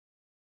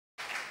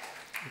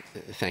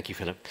Thank you,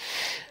 Philip.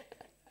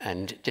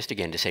 And just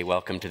again to say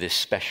welcome to this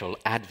special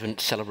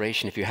Advent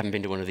celebration. If you haven't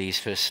been to one of these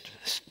first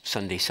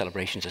Sunday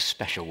celebrations, a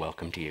special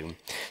welcome to you.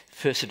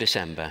 1st of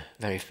December,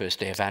 very first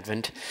day of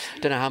Advent. I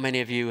don't know how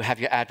many of you have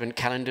your Advent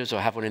calendars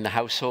or have one in the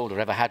household or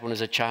ever had one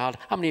as a child.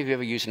 How many of you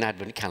ever used an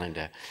Advent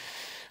calendar?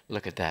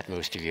 Look at that,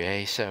 most of you,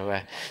 eh?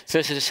 So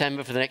 1st of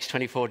December for the next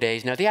 24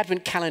 days. Now, the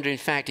Advent calendar, in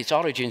fact, its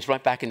origins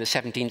right back in the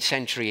 17th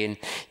century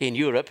in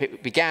Europe.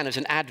 It began as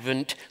an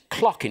Advent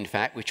clock, in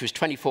fact, which was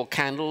 24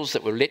 candles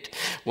that were lit,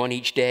 one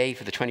each day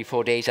for the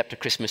 24 days up to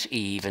Christmas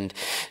Eve. And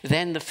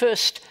then the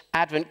first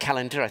Advent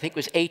calendar, I think,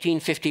 was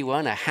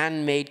 1851, a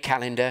handmade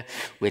calendar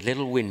with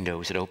little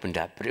windows that opened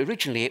up. But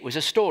originally, it was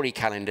a story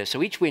calendar.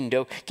 So each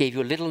window gave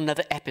you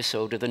another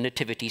episode of the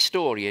Nativity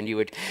story, and you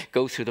would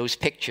go through those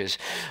pictures.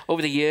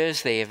 Over the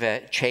years, they have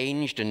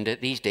changed, and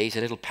these days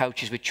are little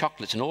pouches with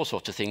chocolates and all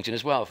sorts of things in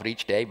as well for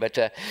each day. But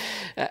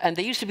and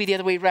they used to be the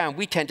other way around.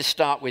 We tend to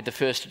start with the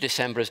 1st of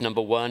December as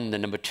number 1,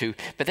 then number 2.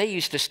 But they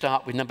used to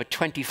start with number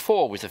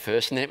 24 was the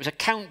first, and then it was a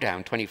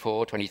countdown,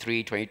 24,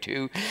 23,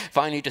 22,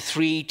 finally to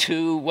 3,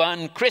 2,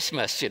 1,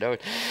 Christmas, you know.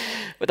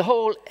 But the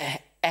whole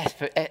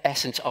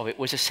essence of it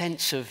was a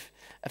sense of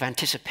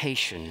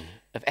anticipation,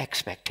 of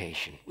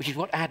expectation, which is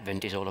what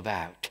Advent is all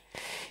about.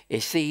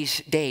 It's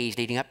these days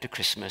leading up to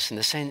Christmas and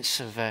the sense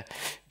of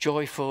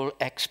joyful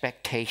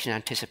expectation,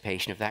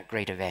 anticipation of that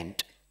great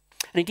event.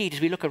 And indeed,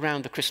 as we look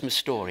around the Christmas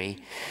story,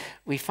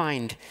 we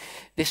find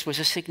this was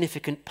a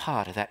significant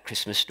part of that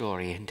Christmas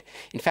story. And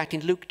in fact,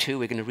 in Luke 2,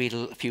 we're going to read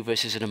a few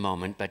verses in a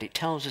moment, but it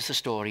tells us the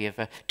story of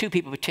two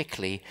people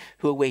particularly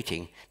who are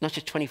waiting, not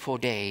just 24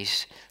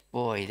 days.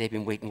 Boy, they've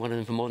been waiting, one of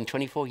them for more than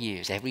 24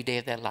 years, every day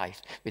of their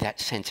life, with that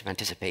sense of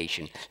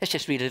anticipation. Let's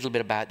just read a little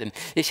bit about them.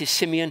 This is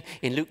Simeon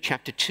in Luke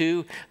chapter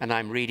 2, and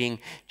I'm reading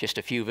just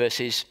a few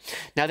verses.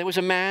 Now there was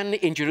a man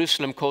in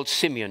Jerusalem called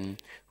Simeon,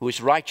 who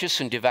was righteous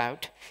and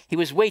devout. He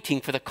was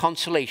waiting for the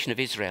consolation of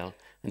Israel,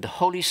 and the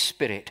Holy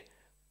Spirit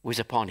was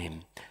upon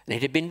him. And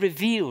it had been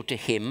revealed to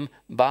him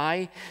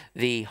by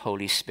the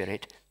Holy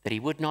Spirit that he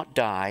would not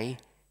die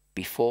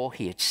before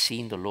he had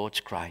seen the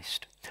Lord's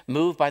Christ.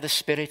 Moved by the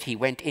Spirit, he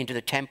went into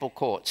the temple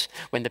courts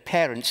when the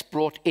parents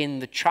brought in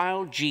the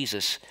child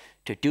Jesus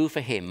to do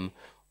for him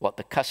what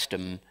the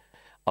custom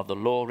of the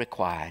law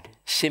required.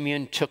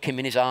 Simeon took him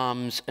in his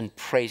arms and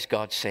praised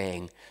God,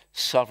 saying,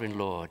 "Sovereign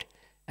Lord,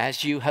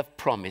 as you have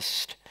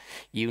promised,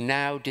 you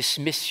now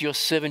dismiss your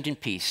servant in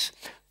peace,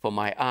 for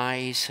my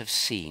eyes have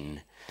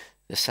seen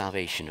the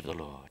salvation of the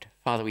Lord."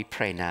 Father, we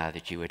pray now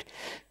that you would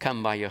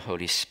come by your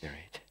Holy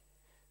Spirit,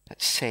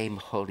 that same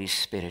Holy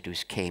Spirit who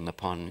came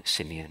upon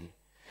Simeon,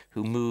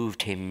 who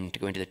moved him to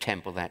go into the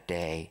temple that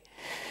day.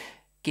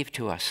 Give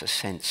to us a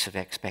sense of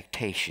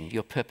expectation,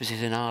 your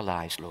purposes in our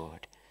lives,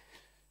 Lord.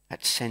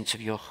 That sense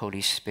of your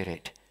Holy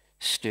Spirit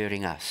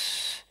stirring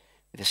us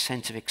with a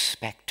sense of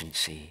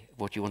expectancy of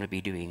what you want to be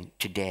doing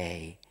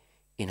today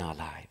in our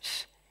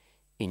lives.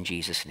 In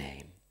Jesus'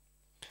 name,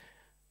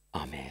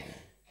 amen.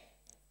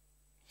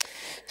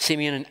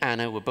 Simeon and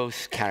Anna were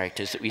both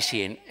characters that we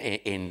see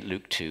in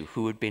Luke 2,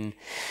 who had been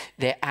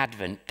their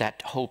Advent,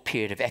 that whole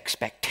period of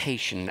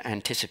expectation,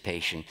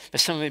 anticipation. For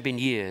some of them, it had been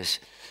years,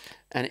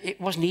 and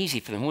it wasn't easy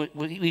for them.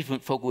 Even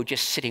folk were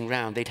just sitting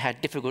around. They'd had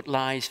difficult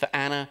lives. For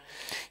Anna,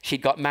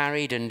 she'd got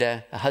married, and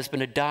her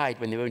husband had died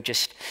when they were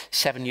just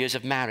 7 years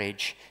of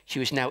marriage. She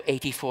was now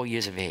 84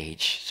 years of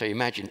age. So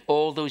imagine,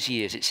 all those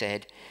years, it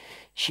said,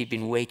 she'd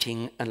been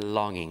waiting and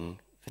longing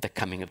for the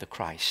coming of the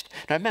Christ.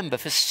 Now remember,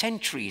 for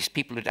centuries,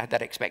 people had had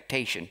that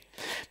expectation.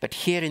 But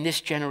here in this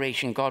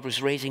generation, God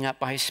was raising up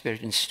by his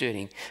Spirit and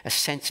stirring a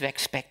sense of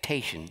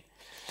expectation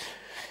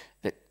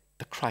that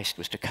the Christ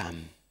was to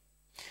come.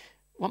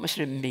 What must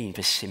it have mean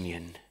for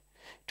Simeon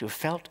to have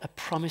felt a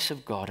promise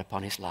of God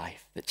upon his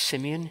life? That,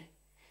 Simeon,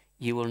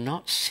 you will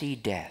not see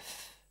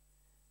death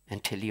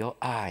until your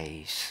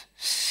eyes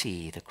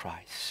see the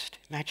Christ.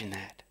 Imagine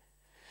that.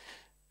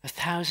 For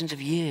thousands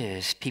of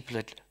years, people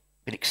had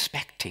been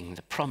expecting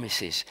the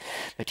promises.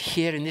 But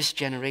here in this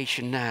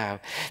generation now,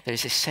 there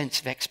is a sense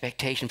of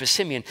expectation. For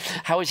Simeon,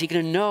 how is he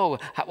going to know?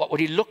 What would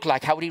he look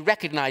like? How would he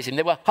recognize him?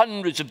 There were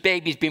hundreds of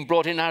babies being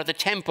brought in and out of the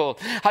temple.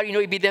 How do you know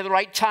he'd be there at the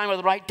right time or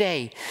the right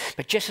day?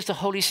 But just as the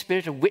Holy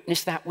Spirit had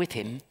witnessed that with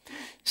him,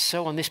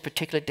 so on this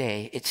particular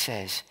day, it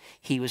says,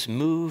 he was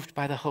moved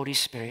by the Holy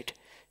Spirit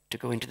to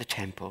go into the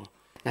temple.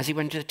 And as he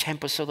went into the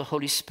temple, so the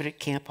Holy Spirit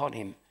came upon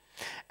him.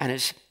 And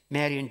as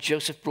Mary and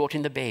Joseph brought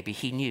in the baby,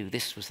 he knew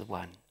this was the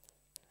one.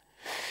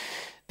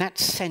 That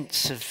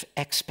sense of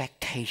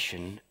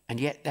expectation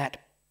and yet that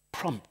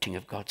prompting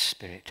of God's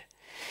Spirit.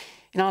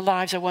 In our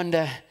lives, I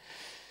wonder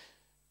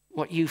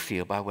what you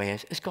feel by way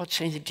of, is God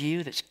saying to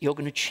you that you're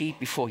going to achieve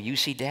before you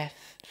see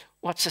death?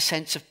 What's the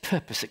sense of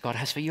purpose that God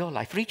has for your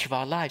life? For each of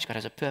our lives, God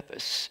has a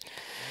purpose.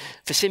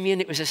 For Simeon,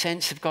 it was a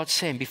sense of God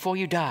saying, before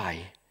you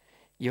die,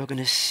 you're going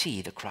to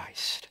see the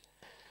Christ.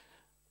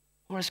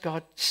 What has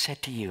God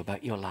said to you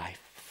about your life?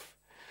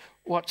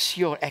 What's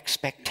your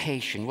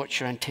expectation? What's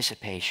your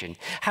anticipation?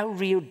 How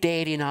real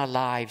daily in our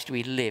lives do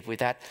we live with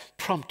that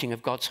prompting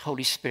of God's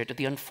Holy Spirit, of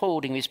the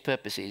unfolding of his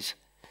purposes?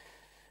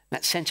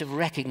 That sense of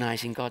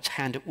recognizing God's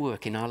hand at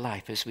work in our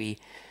life as we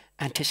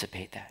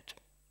anticipate that.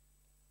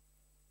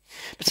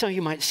 But some of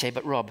you might say,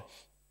 but Rob,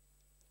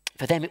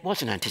 for them it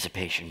was an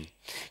anticipation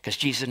because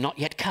Jesus had not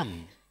yet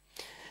come.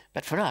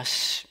 But for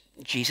us,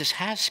 Jesus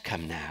has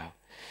come now.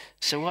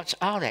 So what's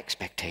our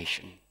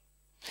expectation?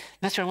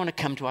 That's where I want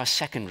to come to our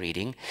second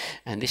reading.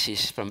 And this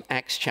is from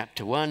Acts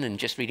chapter 1 and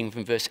just reading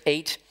from verse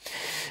 8.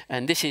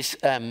 And this is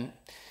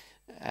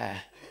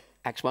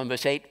Acts 1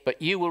 verse 8.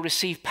 But you will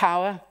receive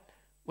power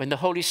when the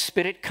Holy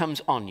Spirit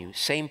comes on you.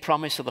 Same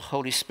promise of the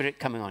Holy Spirit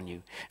coming on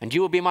you. And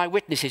you will be my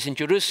witnesses in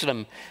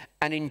Jerusalem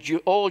and in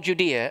all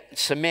Judea,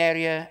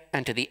 Samaria,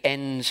 and to the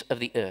ends of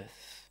the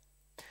earth.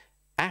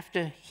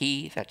 After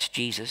he, that's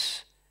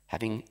Jesus,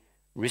 having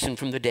risen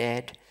from the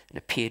dead and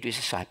appeared to his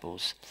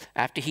disciples,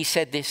 after he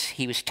said this,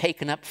 he was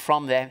taken up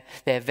from their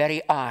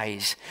very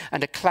eyes,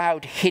 and a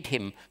cloud hid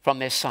him from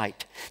their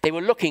sight. They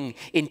were looking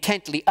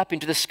intently up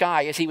into the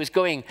sky as he was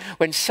going,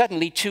 when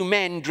suddenly two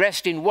men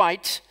dressed in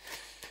white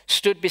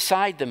stood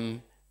beside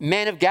them.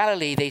 Men of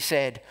Galilee, they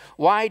said,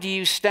 why do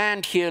you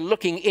stand here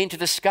looking into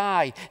the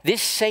sky?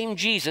 This same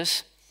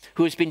Jesus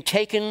who has been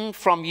taken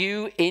from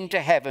you into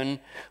heaven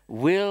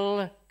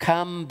will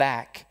come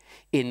back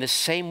in the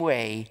same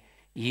way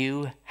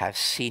you have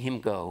seen him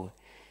go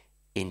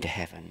into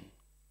heaven.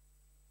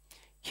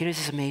 Here is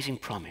this amazing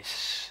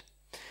promise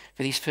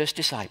for these first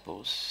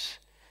disciples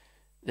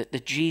that the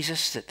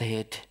Jesus that they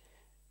had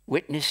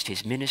witnessed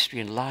his ministry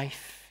and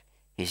life,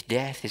 his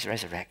death, his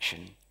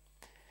resurrection,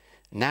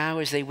 now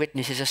as they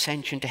witness his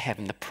ascension to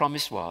heaven, the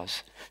promise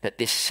was that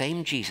this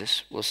same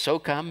Jesus will so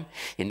come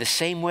in the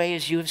same way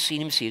as you have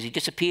seen him see. As he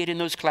disappeared in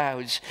those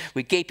clouds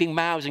with gaping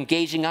mouths and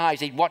gazing eyes,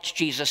 they'd watch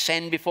Jesus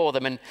ascend before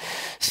them, and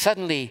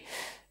suddenly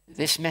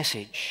this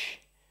message,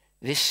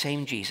 this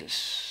same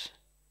Jesus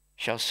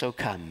shall so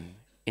come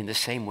in the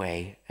same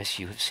way as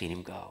you have seen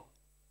him go.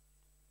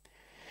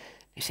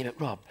 You say, but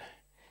Rob,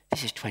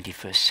 this is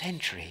 21st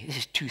century. This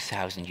is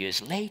 2,000 years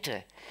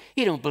later.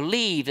 You don't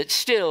believe that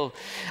still,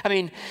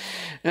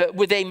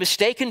 were they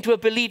mistaken to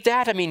have believed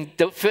that?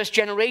 The first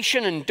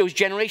generation and those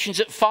generations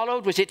that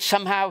followed, was it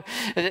somehow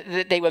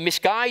that they were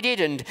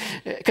misguided? And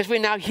because we're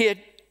now here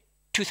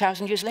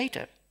 2,000 years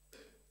later.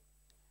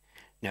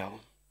 No.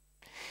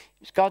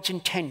 It's God's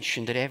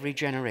intention that every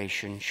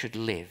generation should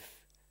live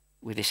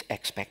with this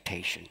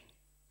expectation.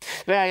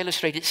 The way I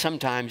illustrate it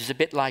sometimes is a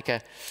bit like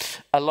a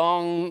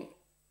long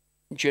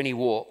journey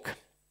walk.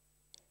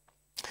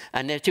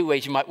 And there are two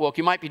ways you might walk.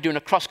 You might be doing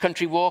a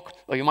cross-country walk,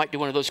 or you might do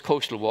one of those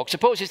coastal walks.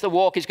 Suppose the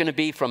walk is going to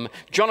be from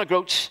John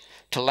O'Groats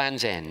to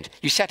Land's End.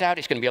 You set out,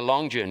 it's going to be a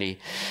long journey.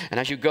 And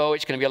as you go,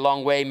 it's going to be a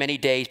long way, many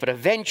days. But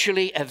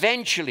eventually,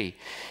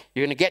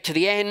 you're going to get to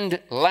the end,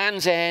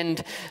 Land's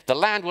End. The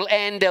land will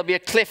end, there'll be a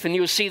cliff, and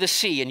you'll see the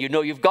sea. And you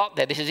know you've got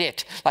there, this is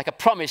it. Like a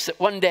promise that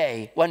one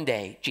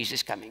day, Jesus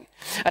is coming.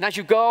 And as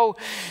you go,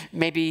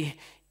 maybe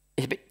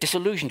it's a bit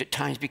disillusioned at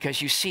times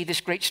because you see this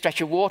great stretch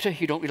of water.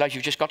 You don't realize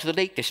you've just got to the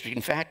Lake District,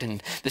 in fact,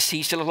 and the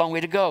sea's still a long way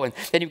to go. And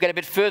then you get a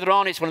bit further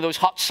on. It's one of those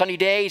hot, sunny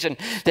days, and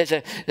there's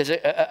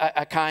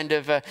a kind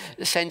of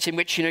sense in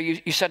which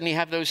you suddenly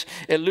have those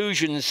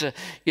illusions,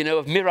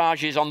 of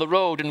mirages on the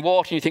road and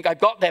water. And you think, I've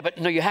got there, but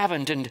no, you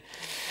haven't. And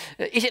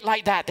is it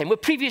like that then? Were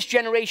previous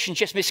generations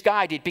just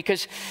misguided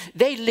because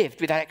they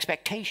lived with that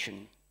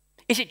expectation?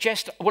 Is it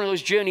just one of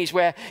those journeys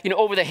where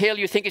over the hill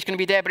you think it's going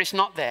to be there, but it's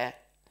not there?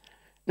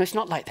 No, it's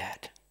not like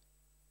that.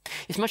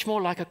 It's much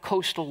more like a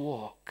coastal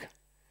walk.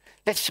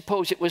 Let's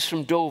suppose it was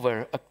from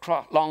Dover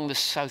along the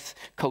south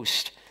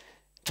coast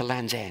to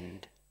Land's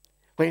End,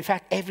 where in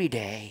fact every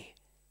day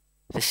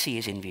the sea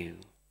is in view.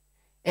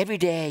 Every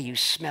day you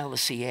smell the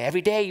sea air.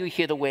 Every day you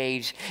hear the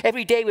waves.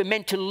 Every day we're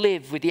meant to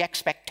live with the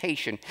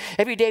expectation.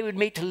 Every day we're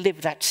made to live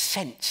with that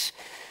sense.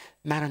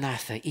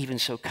 Maranatha, even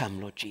so come,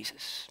 Lord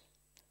Jesus.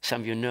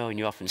 Some of you know and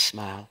you often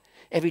smile.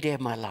 Every day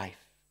of my life.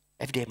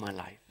 Every day of my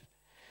life.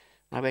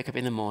 When I wake up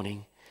in the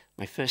morning,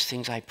 my first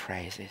things I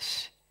pray is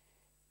this: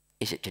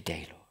 is it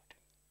today, Lord?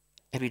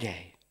 Every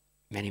day,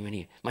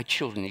 many. My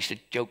children used to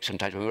joke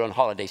sometimes when we were on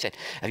holiday, said,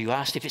 have you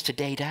asked if it's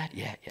today, Dad?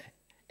 Yeah,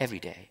 every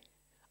day.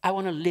 I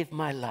want to live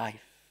my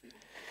life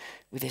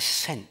with this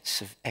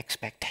sense of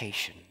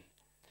expectation.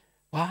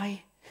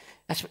 Why?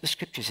 That's what the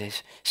scripture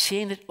says.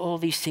 Seeing that all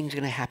these things are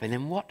going to happen,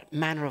 then what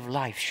manner of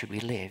life should we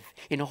live?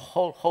 In a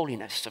whole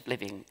holiness of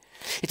living.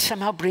 It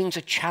somehow brings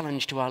a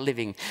challenge to our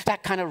living.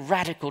 That kind of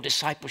radical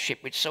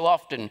discipleship which so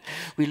often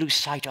we lose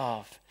sight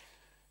of.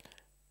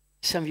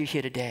 Some of you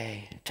here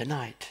today,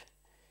 tonight,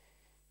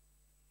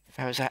 if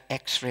I was that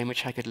X-ray in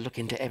which I could look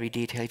into every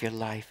detail of your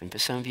life, and for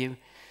some of you,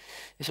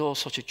 there's all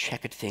sorts of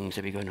checkered things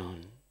that are going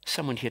on.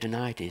 Someone here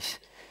tonight is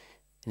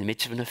in the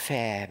midst of an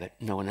affair, but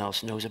no one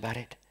else knows about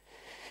it.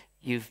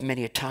 You've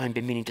many a time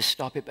been meaning to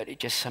stop it, but it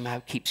just somehow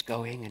keeps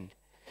going.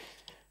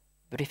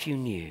 But if you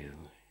knew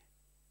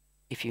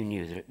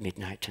that at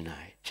midnight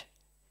tonight,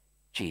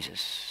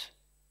 Jesus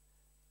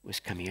was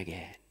coming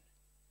again,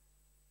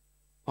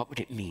 what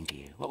would it mean to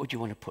you? What would you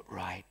want to put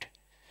right?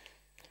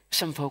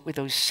 Some folk with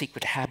those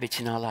secret habits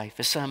in our life,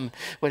 for some,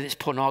 whether it's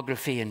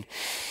pornography and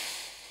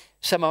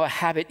Somehow a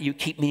habit you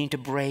keep meaning to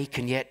break,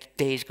 and yet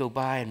days go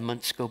by and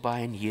months go by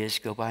and years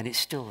go by and it's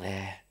still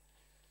there.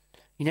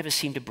 You never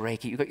seem to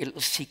break it. You've got your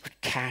little secret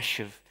cache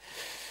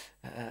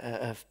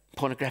of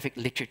pornographic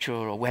literature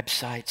or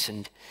websites,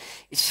 and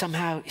it's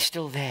somehow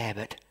still there.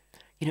 But,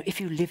 you know,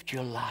 if you lived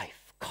your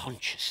life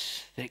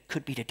conscious that it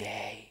could be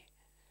today,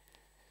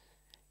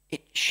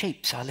 it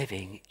shapes our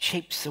living. It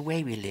shapes the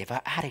way we live,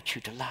 our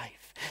attitude to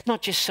life.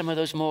 Not just some of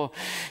those more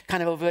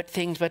kind of overt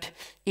things, but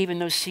even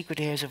those secret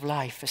areas of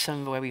life, for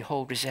some where we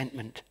hold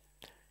resentment.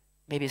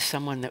 Maybe it's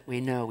someone that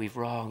we know we've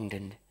wronged,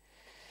 and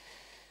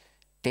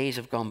days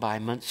have gone by,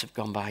 months have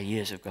gone by,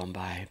 years have gone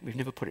by. We've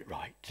never put it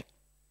right.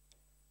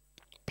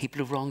 People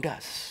have wronged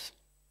us.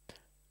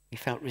 We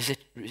felt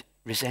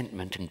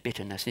resentment and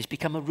bitterness. And it's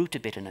become a root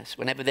of bitterness.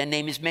 Whenever their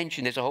name is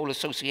mentioned, there's a whole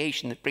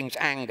association that brings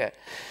anger.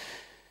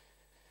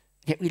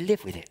 Yet we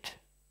live with it.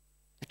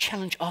 The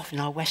challenge often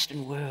in our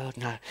Western world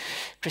and our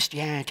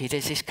Christianity,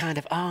 there's this kind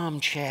of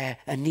armchair,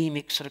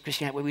 anemic sort of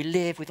Christianity where we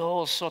live with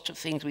all sorts of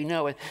things we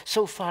know are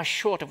so far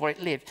short of what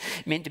it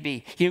meant to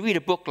be. You read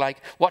a book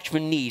like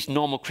Watchman Nee's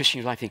Normal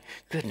Christian Life, think,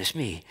 goodness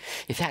me,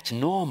 if that's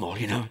normal,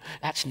 you know,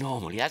 that's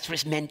normal. That's what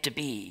it's meant to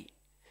be.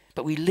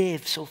 But we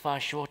live so far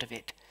short of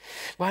it.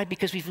 Why?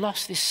 Because we've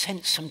lost this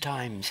sense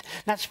sometimes.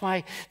 That's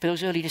why for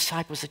those early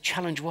disciples the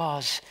challenge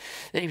was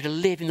that they were to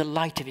live in the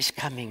light of his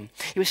coming.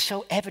 It was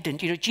so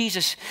evident. You know,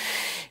 Jesus,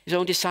 his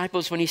own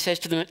disciples, when he says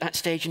to them at that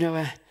stage, you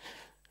know,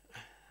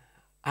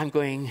 I'm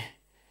going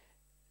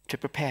to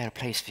prepare a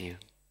place for you.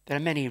 There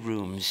are many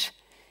rooms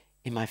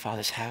in my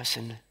Father's house,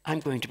 and I'm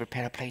going to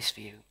prepare a place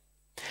for you.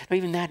 Now,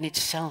 even that in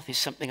itself is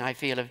something I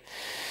feel of.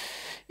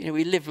 You know,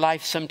 we live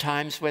life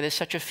sometimes where there's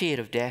such a fear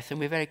of death,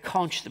 and we're very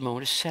conscious at the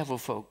moment of several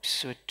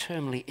folks who are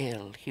terminally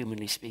ill,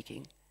 humanly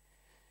speaking.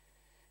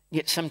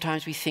 Yet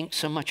sometimes we think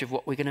so much of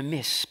what we're going to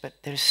miss, but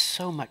there's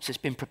so much that's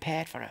been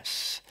prepared for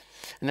us.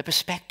 And the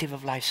perspective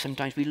of life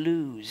sometimes we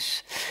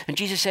lose. And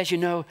Jesus says, you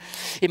know,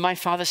 in my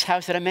Father's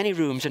house there are many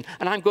rooms, and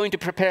I'm going to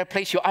prepare a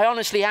place for you. I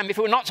honestly am. If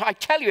it were not so, I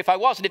tell you. If I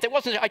wasn't, if there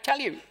wasn't, I tell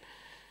you.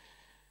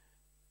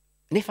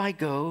 And if I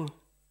go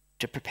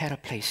to prepare a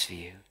place for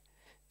you,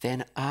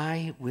 then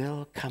I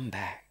will come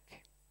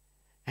back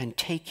and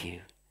take you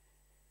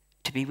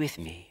to be with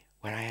me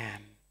where I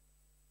am.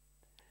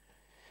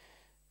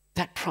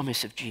 That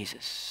promise of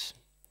Jesus,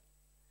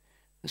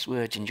 those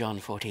words in John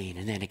 14,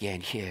 and then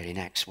again here in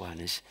Acts 1,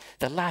 is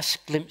the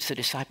last glimpse the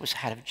disciples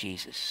had of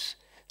Jesus.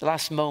 The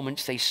last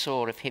moments they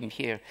saw of him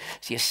here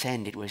as he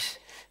ascended was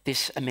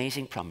this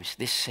amazing promise,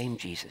 this same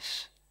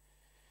Jesus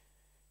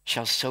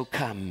shall so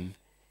come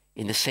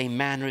in the same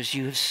manner as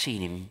you have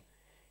seen him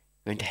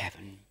go into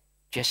heaven,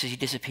 just as he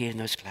disappeared in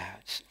those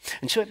clouds.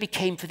 And so it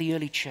became for the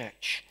early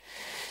church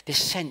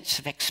this sense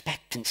of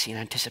expectancy and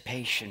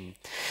anticipation.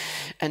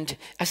 And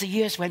as the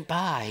years went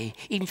by,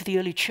 even for the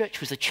early church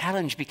was a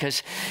challenge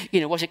because,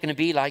 you know, was it going to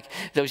be like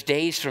those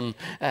days from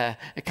a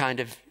kind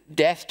of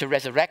death to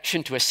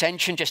resurrection to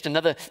ascension, just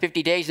another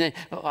 50 days, and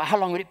then how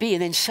long would it be?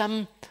 And then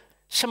some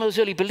of those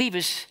early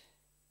believers,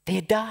 they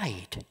had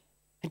died.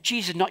 And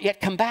Jesus had not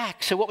yet come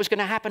back. So what was going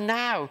to happen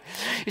now?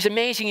 It's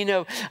amazing, you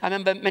know. I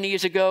remember many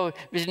years ago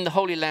visiting the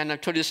Holy Land.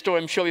 I've told you the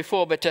story I'm sure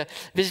before, but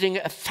visiting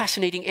a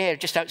fascinating area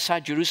just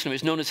outside Jerusalem.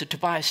 It's known as the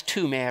Tobias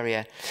Tomb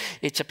area.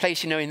 It's a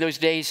place, you know, in those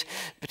days,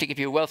 particularly if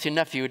you were wealthy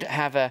enough, you would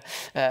have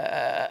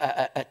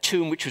a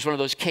tomb which was one of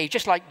those caves,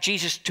 just like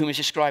Jesus' tomb is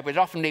described, but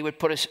often they would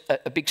put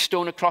a big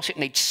stone across it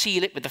and they'd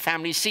seal it with the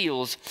family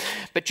seals.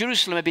 But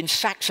Jerusalem had been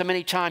sacked so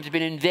many times, had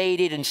been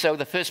invaded, and so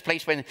the first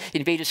place when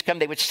invaders come,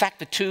 they would sack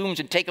the tombs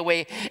and take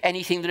away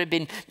anything that had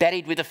been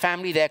buried with the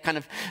family. They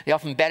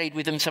often buried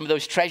with them some of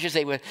those treasures.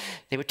 They were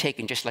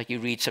taken, just like you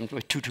read some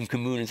with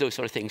Tutankhamun and those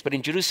sort of things. But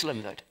in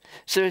Jerusalem,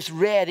 so it's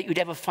rare that you'd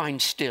ever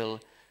find still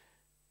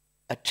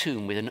a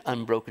tomb with an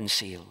unbroken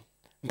seal.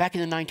 Back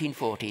in the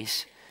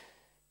 1940s,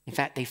 in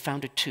fact, they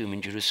found a tomb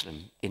in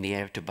Jerusalem in the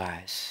area of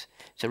Tobias.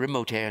 It's a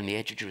remote area on the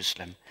edge of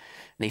Jerusalem. And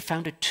they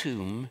found a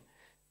tomb,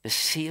 the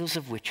seals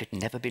of which had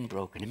never been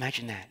broken.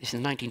 Imagine that. This is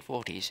in the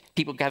 1940s.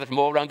 People gathered from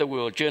all around the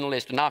world,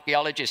 journalists and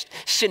archaeologists,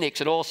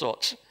 cynics and all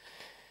sorts.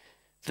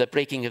 The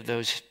breaking of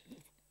those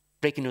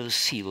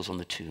seals on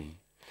the tomb.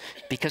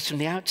 Because from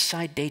the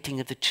outside dating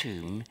of the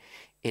tomb,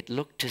 it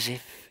looked as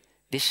if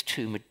this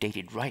tomb had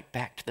dated right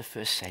back to the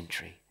 1st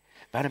century.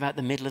 Right about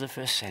the middle of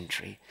the 1st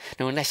century.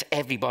 Now, unless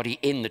everybody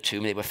in the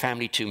tomb, they were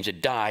family tombs,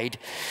 had died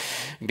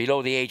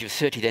below the age of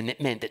 30, then it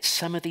meant that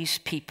some of these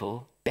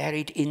people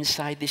buried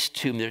inside this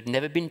tomb that had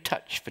never been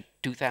touched for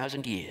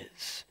 2,000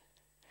 years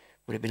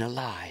would have been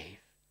alive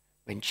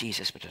when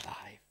Jesus was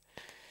alive.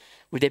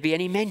 Would there be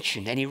any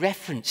mention, any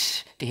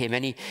reference to him,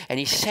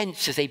 any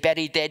sense as they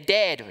buried their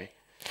dead?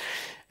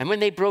 And when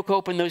they broke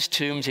open those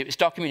tombs, it was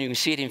documented. You can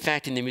see it, in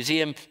fact, in the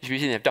museum. They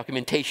have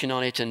documentation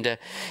on it. And it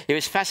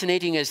was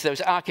fascinating as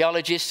those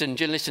archaeologists and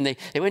journalists, and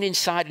they went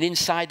inside, and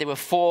inside there were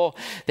 4.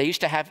 They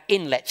used to have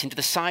inlets into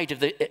the side of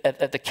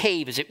the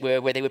cave, as it were,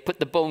 where they would put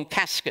the bone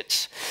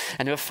caskets.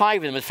 And there were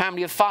 5 of them, a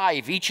family of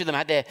 5. Each of them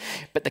had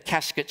but the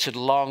caskets had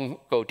long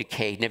ago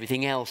decayed, and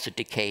everything else had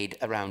decayed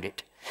around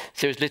it.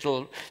 So there's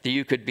little that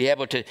you could be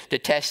able to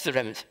test the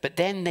remnants. But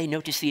then they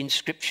noticed the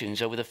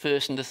inscriptions over the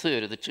first and the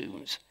third of the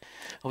tombs.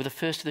 Over the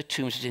first of the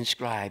tombs was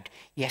inscribed,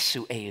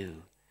 Yesu Eu.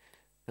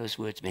 Those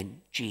words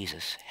meant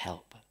Jesus,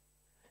 help.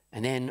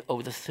 And then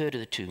over the third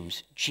of the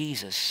tombs,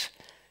 Jesus,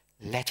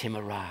 let him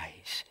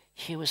arise.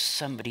 Here was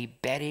somebody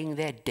burying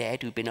their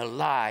dead who'd been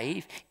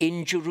alive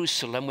in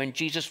Jerusalem when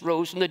Jesus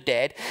rose from the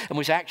dead and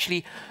was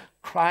actually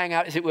crying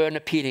out, as it were, and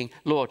appealing,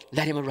 Lord,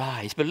 let him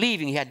arise,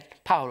 believing he had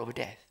power over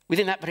death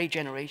within that very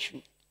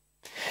generation.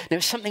 There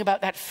was something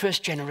about that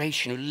first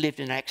generation who lived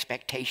in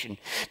expectation.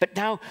 But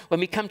now when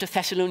we come to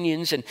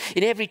Thessalonians, and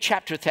in every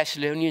chapter of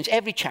Thessalonians,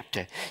 every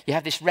chapter, you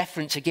have this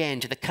reference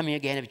again to the coming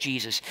again of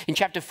Jesus. In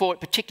chapter 4,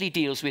 it particularly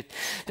deals with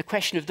the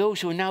question of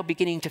those who are now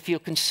beginning to feel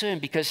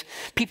concerned because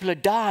people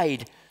have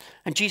died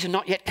and Jesus has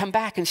not yet come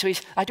back. And so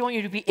I don't want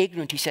you to be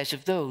ignorant, he says,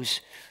 of those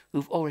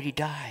who've already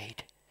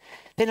died.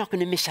 They're not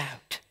going to miss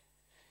out.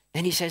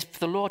 Then he says, for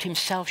the Lord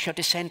himself shall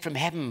descend from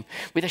heaven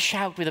with a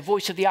shout, with the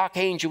voice of the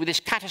archangel, with this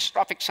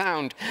catastrophic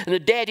sound, and the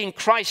dead in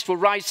Christ will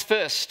rise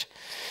first.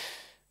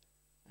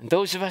 And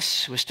those of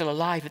us who are still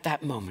alive at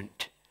that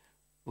moment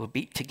will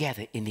be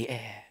together in the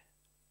air.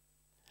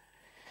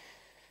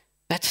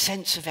 That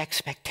sense of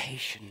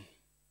expectation.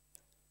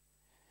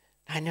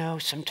 I know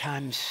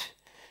sometimes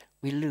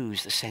we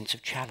lose the sense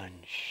of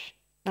challenge,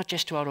 not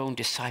just to our own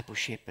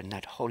discipleship and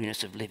that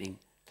holiness of living,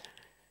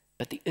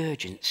 but the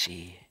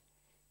urgency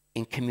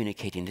in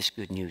communicating this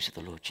good news of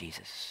the Lord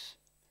Jesus.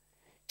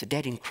 It's the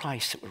dead in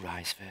Christ that will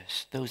rise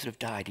first, those that have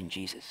died in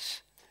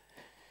Jesus.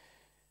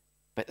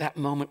 But that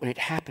moment when it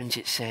happens,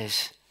 it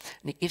says,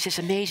 and it gives this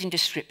amazing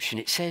description,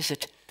 it says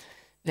that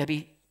there'll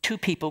be two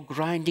people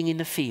grinding in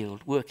the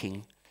field,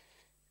 working.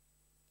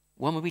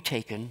 One will be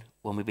taken,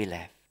 one will be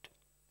left.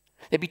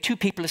 There'll be two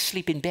people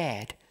asleep in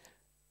bed.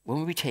 One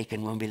will be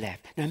taken, one will be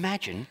left. Now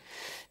imagine,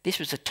 this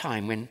was a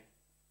time when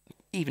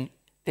even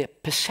the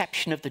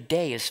perception of the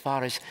day as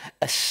far as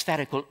a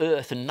spherical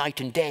earth and night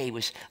and day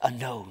was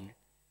unknown.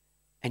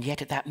 And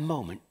yet at that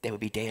moment, there would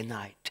be day and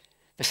night.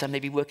 For some, they'd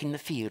be working in the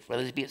field, for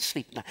others, they'd be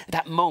asleep. At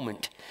that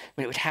moment,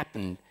 when it would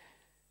happen,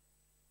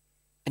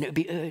 and it would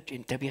be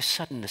urgent, there'd be a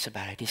suddenness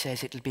about it. He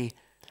says it'll be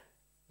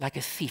like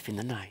a thief in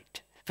the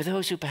night. For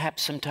those who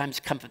perhaps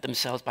sometimes comfort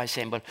themselves by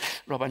saying, well,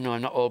 Rob, I know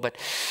I'm not old, but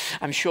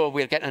I'm sure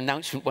we'll get an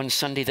announcement one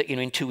Sunday that,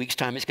 in 2 weeks'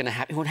 time it's going to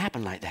happen. It won't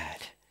happen like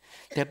that.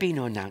 There'll be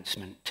no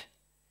announcement.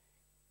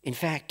 In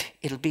fact,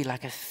 it'll be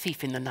like a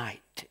thief in the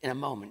night, in a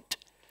moment.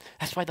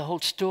 That's why the whole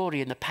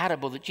story and the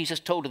parable that Jesus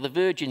told of the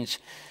virgins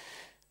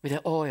with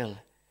their oil.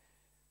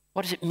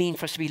 What does it mean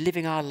for us to be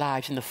living our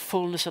lives in the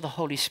fullness of the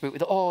Holy Spirit,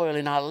 with oil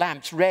in our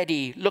lamps,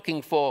 ready,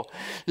 looking for,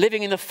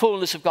 living in the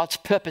fullness of God's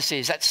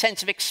purposes, that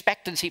sense of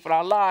expectancy for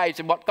our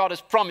lives and what God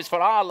has promised for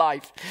our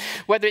life.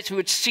 Whether it's we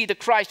would see the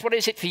Christ, what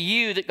is it for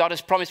you that God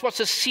has promised? What's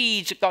the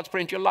seeds that God's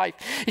put into your life?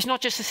 It's not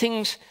just the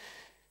things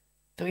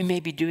that we may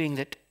be doing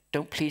that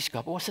don't please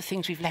God, but what's the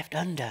things we've left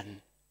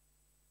undone?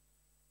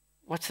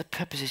 What's the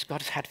purposes God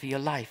has had for your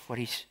life, where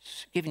he's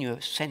given you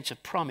a sense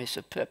of promise,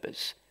 of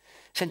purpose,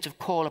 sense of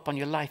call upon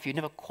your life? You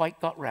never quite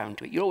got round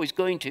to it. You're always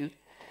going to,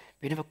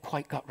 but you never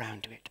quite got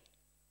round to it.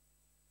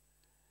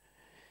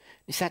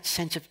 It's that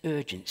sense of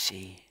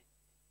urgency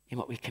in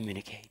what we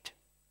communicate.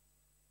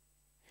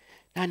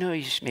 Now, I know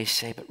you may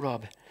say, but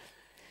Rob,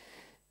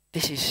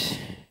 this is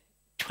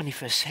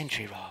 21st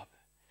century, Rob.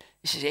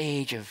 This is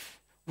age of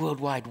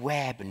World Wide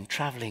Web and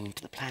traveling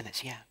to the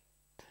planets, yeah.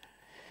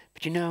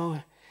 But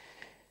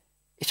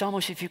it's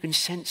almost if you can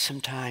sense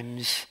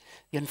sometimes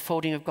the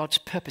unfolding of God's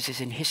purposes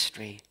in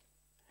history.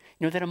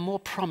 There are more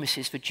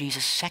promises for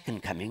Jesus'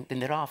 second coming than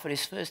there are for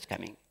his first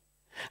coming.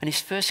 And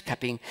his first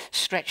coming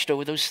stretched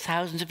over those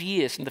thousands of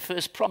years from the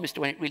first promise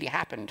to when it really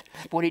happened.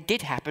 But when it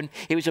did happen,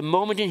 it was a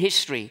moment in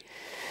history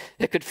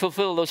that could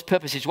fulfill those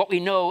purposes. What we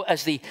know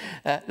as the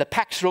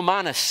Pax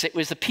Romanus, it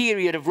was the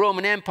period of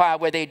Roman Empire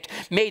where they'd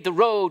made the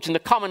roads and the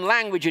common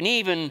language and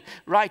even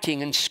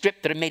writing and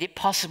script that had made it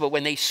possible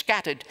when they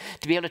scattered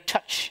to be able to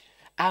touch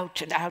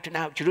out and out and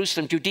out,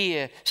 Jerusalem,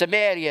 Judea,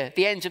 Samaria,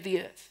 the ends of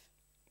the earth.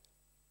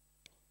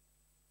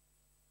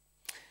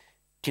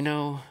 Do you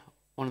know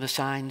one of the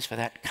signs for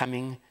that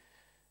coming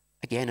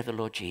again of the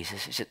Lord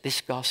Jesus is that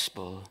this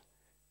gospel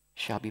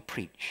shall be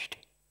preached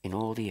in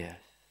all the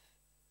earth.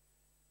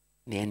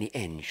 And then the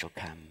end shall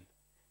come.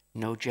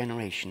 No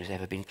generation has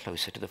ever been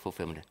closer to the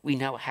fulfillment. We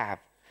now have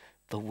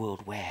the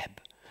World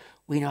Web.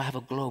 We now have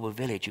a global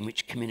village in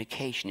which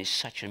communication is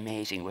such an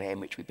amazing way in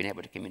which we've been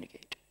able to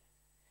communicate.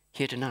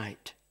 Here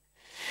tonight,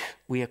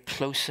 we are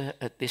closer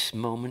at this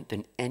moment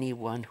than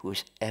anyone who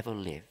has ever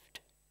lived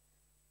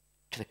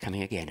to the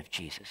coming again of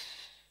Jesus.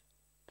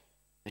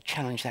 The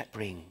challenge that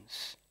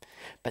brings.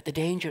 But the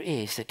danger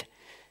is that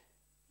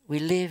we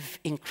live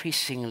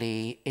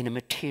increasingly in a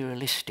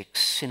materialistic,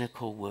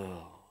 cynical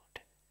world.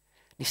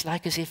 It's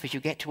like as if as you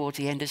get towards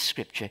the end of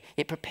Scripture,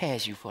 it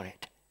prepares you for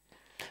it.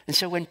 And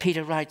so when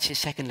Peter writes his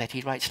second letter,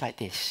 he writes like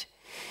this.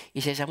 He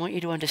says, I want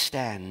you to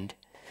understand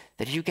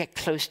that as you get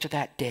close to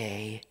that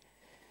day,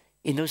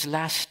 in those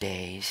last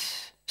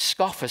days,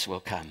 Scoffers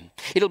will come.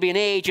 It'll be an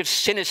age of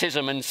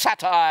cynicism and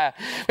satire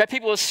where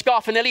people will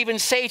scoff and they'll even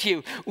say to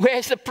you,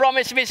 where's the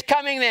promise of his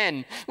coming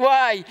then?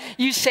 Why?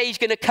 You say he's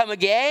going to come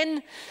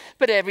again,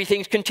 but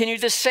everything's continued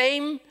the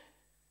same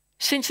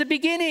since the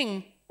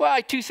beginning.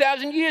 Why?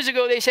 2,000 years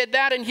ago they said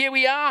that, and here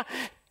we are,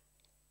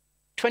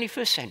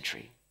 21st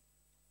century.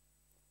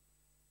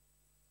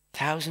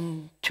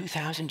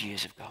 2,000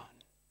 years have gone.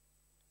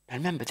 And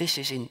remember, this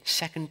is in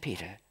 2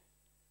 Peter,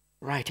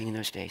 writing in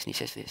those days, and he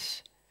says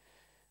this,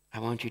 I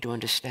want you to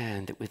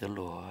understand that with the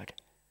Lord,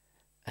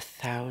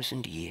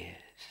 1,000 years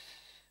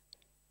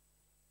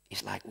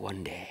is like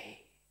one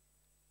day.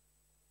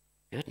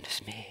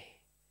 Goodness me.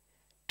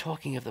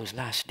 Talking of those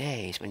last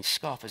days when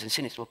scoffers and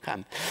cynics will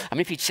come. I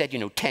mean, if he'd said,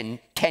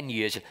 10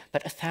 years,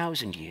 but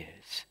 1,000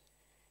 years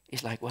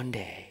is like one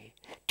day.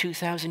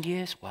 2,000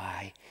 years,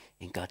 why?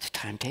 In God's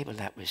timetable,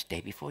 that was day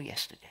before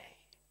yesterday.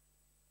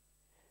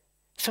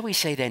 So we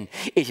say then,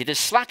 is it as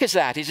slack as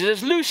that? Is it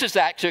as loose as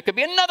that? So it could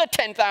be another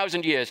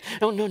 10,000 years.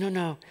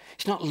 No.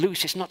 It's not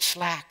loose. It's not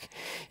slack.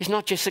 It's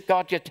not just that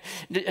God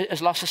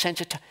has lost a sense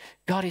of time.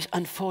 God is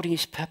unfolding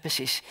his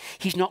purposes.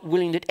 He's not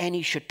willing that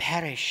any should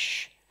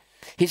perish.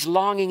 His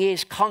longing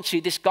is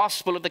constantly this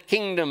gospel of the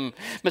kingdom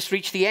must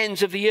reach the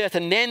ends of the earth,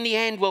 and then the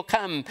end will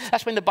come.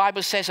 That's when the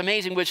Bible says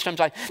amazing words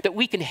sometimes, that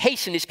we can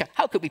hasten his coming.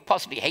 How could we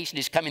possibly hasten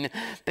his coming?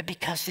 But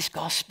because this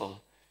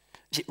gospel,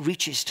 as it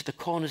reaches to the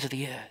corners of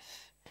the earth,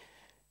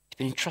 it's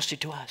been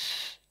entrusted to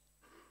us.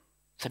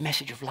 It's a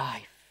message of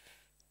life.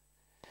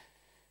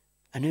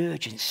 An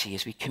urgency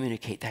as we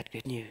communicate that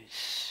good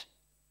news.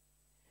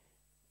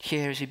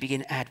 Here as we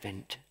begin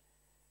Advent,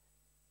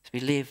 as we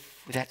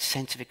live with that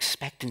sense of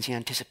expectancy and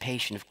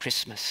anticipation of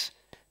Christmas,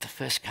 the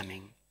first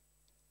coming,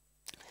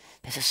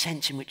 there's a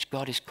sense in which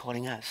God is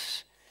calling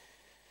us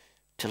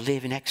to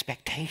live in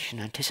expectation,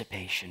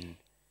 anticipation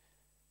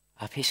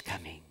of his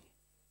coming.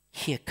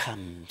 Here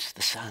comes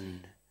the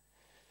Son.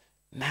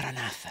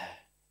 Maranatha.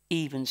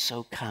 Even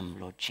so come,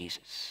 Lord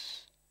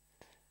Jesus.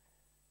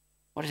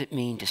 What does it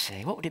mean to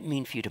say? What would it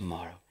mean for you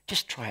tomorrow?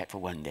 Just try it for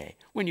one day.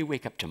 When you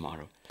wake up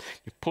tomorrow,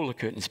 you pull the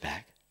curtains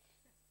back.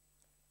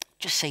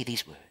 Just say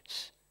these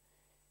words.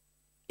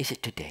 Is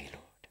it today,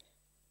 Lord?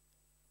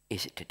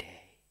 Is it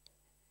today?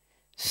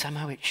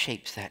 Somehow it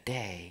shapes that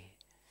day.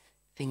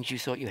 Things you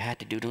thought you had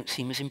to do don't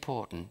seem as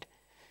important.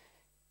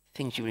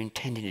 Things you were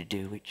intending to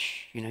do,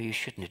 which you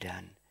shouldn't have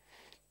done,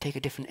 take a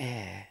different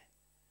air.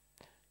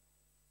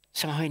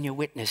 Somehow in your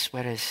witness,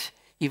 whereas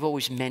you've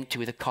always meant to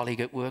with a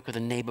colleague at work or the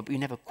neighbor, but you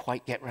never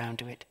quite get round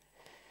to it.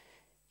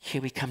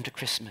 Here we come to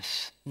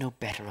Christmas. No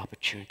better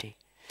opportunity.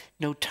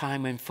 No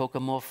time when folk are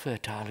more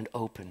fertile and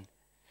open.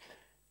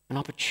 An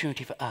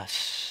opportunity for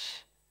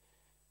us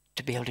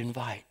to be able to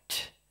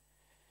invite,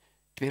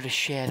 to be able to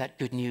share that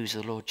good news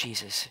of the Lord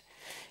Jesus.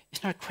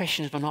 It's not a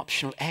question of an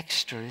optional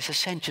extra. There's a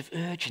sense of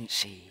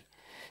urgency.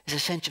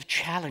 There's a sense of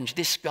challenge.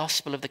 This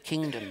gospel of the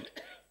kingdom.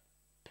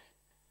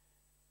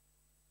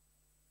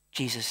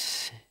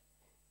 Jesus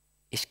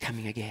is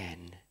coming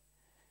again,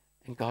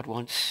 and God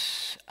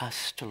wants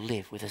us to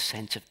live with a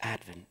sense of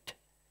Advent,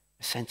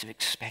 a sense of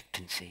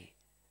expectancy,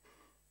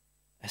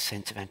 a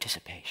sense of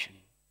anticipation.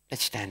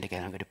 Let's stand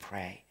again. I'm going to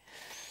pray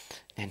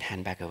and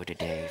hand back over to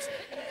Dave.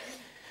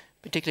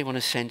 Particularly want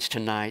to sense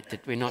tonight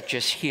that we're not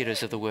just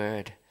hearers of the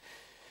word,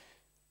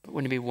 but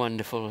wouldn't it be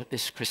wonderful at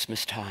this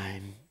Christmas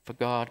time for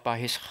God by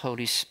his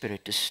Holy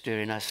Spirit to stir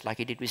in us like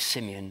he did with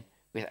Simeon,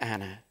 with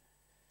Anna,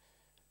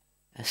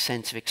 a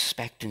sense of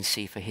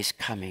expectancy for his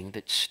coming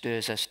that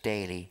stirs us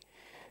daily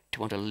to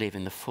want to live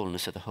in the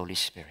fullness of the Holy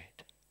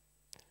Spirit.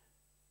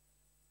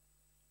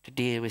 To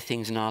deal with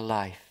things in our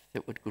life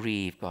that would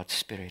grieve God's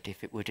Spirit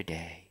if it were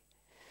today.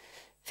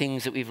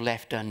 Things that we've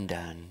left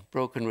undone,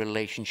 broken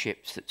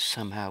relationships that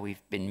somehow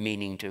we've been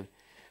meaning to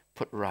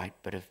put right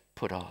but have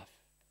put off.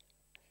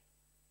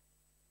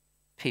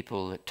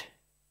 People that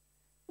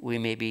we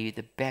may be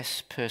the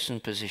best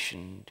person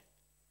positioned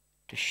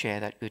to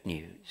share that good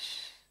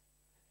news.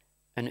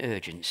 An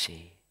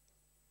urgency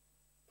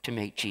to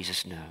make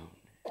Jesus known.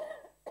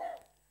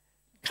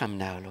 Come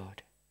now,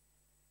 Lord.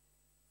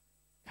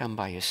 Come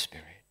by your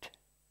Spirit.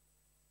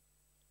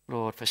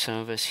 Lord, for some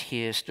of us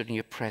here stood in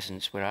your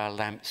presence where our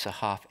lamps are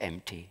half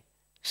empty,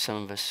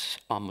 some of us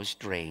almost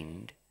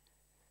drained.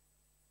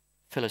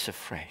 Fill us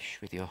afresh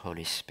with your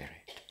Holy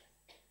Spirit.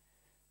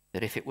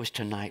 That if it was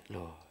tonight,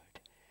 Lord,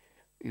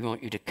 we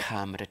want you to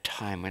come at a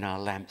time when our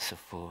lamps are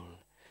full,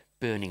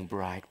 burning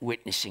bright,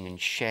 witnessing and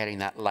sharing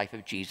that life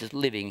of Jesus,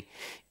 living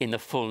in the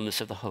fullness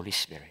of the Holy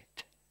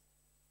Spirit.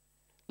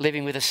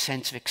 Living with a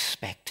sense of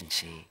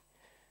expectancy,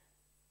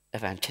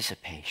 of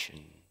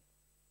anticipation.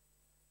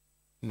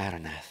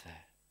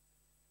 Maranatha,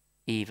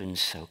 even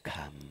so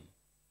come,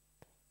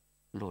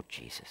 Lord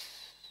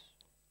Jesus.